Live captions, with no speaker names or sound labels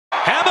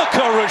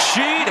Hamilcar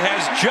Rashed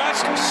has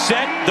just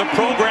set the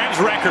program's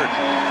record.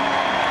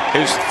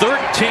 His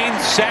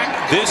 13th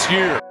sack this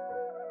year.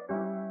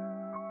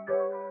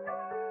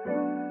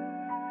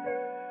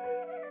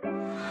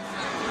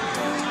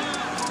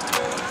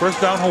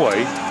 First down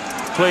Hawaii.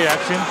 Play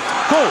action.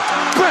 Go!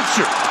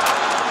 Pressure!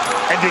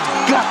 And they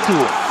got to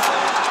it.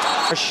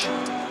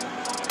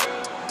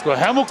 So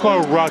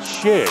Hamilcar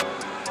Rashed.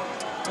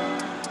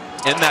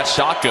 In that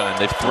shotgun,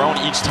 they've thrown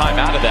each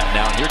time out of that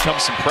now. Here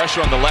comes some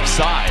pressure on the left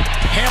side.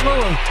 Hammer,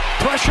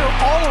 pressure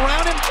all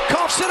around him,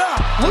 coughs it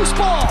up, loose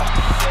ball.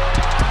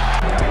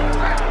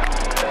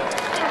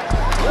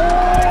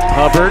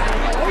 Hubbard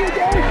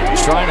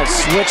trying to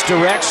switch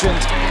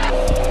directions.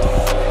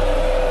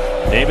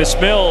 Davis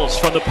Mills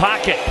from the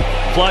pocket,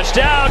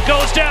 flushed out,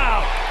 goes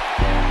down.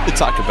 To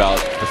talk about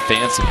the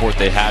fan support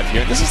they have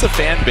here. This is a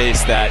fan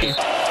base that...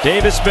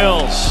 Davis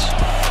Mills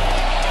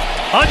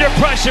under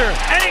pressure,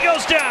 and he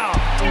goes down.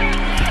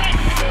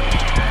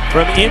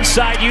 From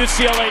inside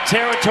UCLA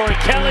territory,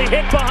 Kelly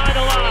hit behind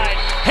the line.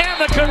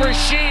 Hamilcar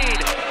Rashed.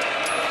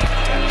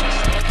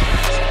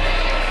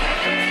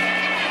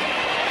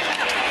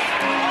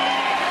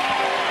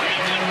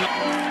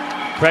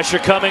 Pressure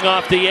coming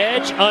off the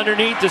edge,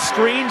 underneath the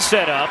screen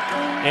setup,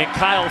 and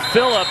Kyle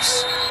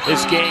Phillips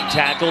is game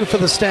tackled. For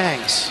the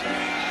Stangs,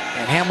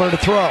 and Hamler to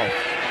throw.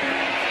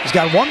 He's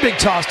got one big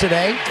toss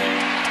today,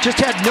 just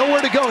had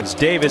nowhere to go. It's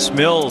Davis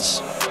Mills,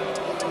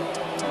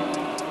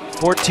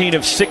 14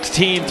 of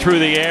 16 through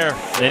the air.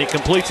 Then he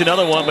completes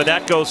another one, but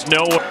that goes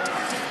nowhere.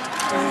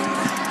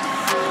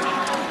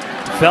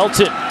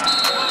 Felton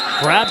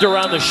grabbed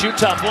around the shoe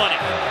top, won it.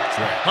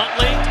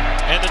 Huntley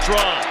and the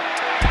draw.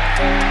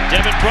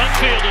 Devin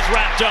Brunfield is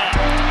wrapped up.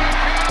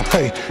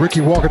 Hey,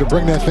 Ricky Walker to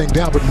bring that thing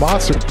down, but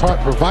Monster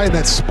providing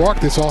that spark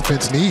this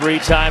offense needs. 3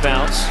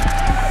 timeouts.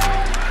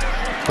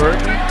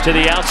 Burton to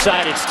the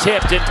outside, it's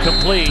tipped,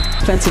 incomplete.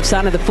 Offensive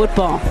side of the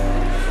football.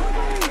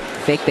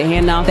 Fake the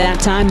handoff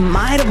that time,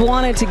 might have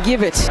wanted to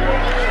give it.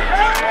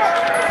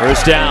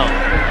 First down,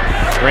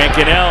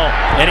 Rankinell,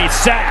 and he's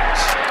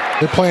sacked.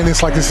 They're playing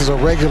this like this is a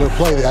regular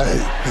play.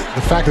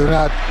 The fact that they're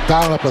not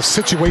dialing up a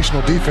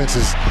situational defense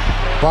is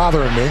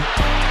bothering me.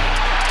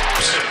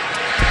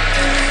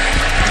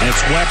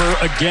 It's Weber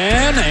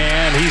again,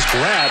 and he's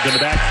grabbed in the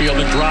backfield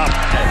and dropped.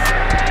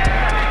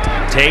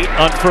 Tate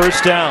on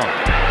first down.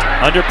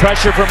 Under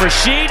pressure from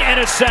Rashed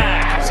and a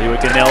sack. See what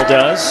Ganell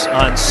does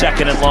on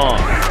 2nd and long.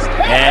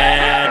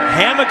 And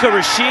Hamilcar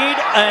Rashed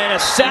and a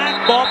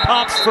sack. Ball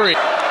pops free.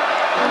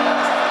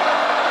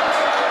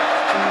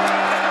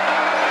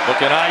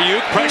 Look at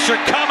Ayuk. Pressure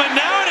coming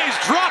now, and he's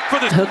dropped for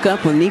the Hook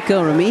up with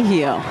Nico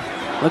Remigio.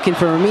 Looking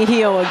for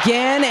Remigio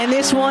again, and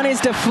this one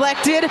is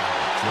deflected.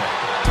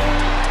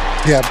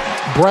 Yeah,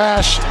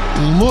 Brash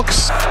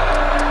looks.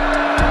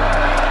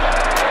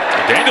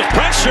 Daniels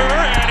pressure,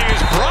 and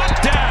he's brought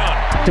down.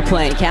 To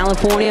play.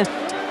 California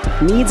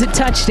needs a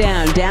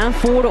touchdown. Down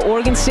 4 to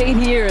Oregon State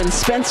here, and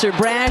Spencer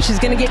Brash is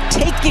going to get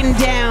taken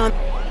down.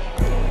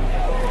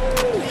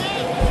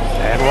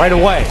 And right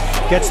away,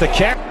 gets the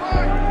kick.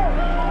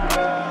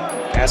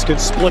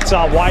 Haskins splits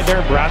out wide there,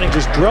 and Browning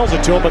just drills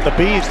it to him, but the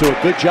Bees do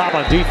a good job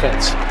on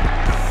defense.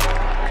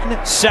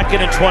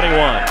 2nd and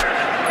 21.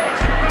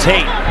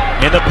 Tate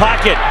in the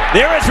pocket.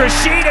 There is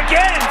Rashed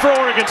again for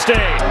Oregon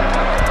State.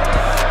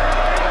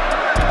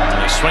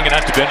 Swinging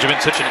out to Benjamin,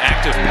 such an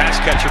active pass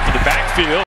catcher for the backfield.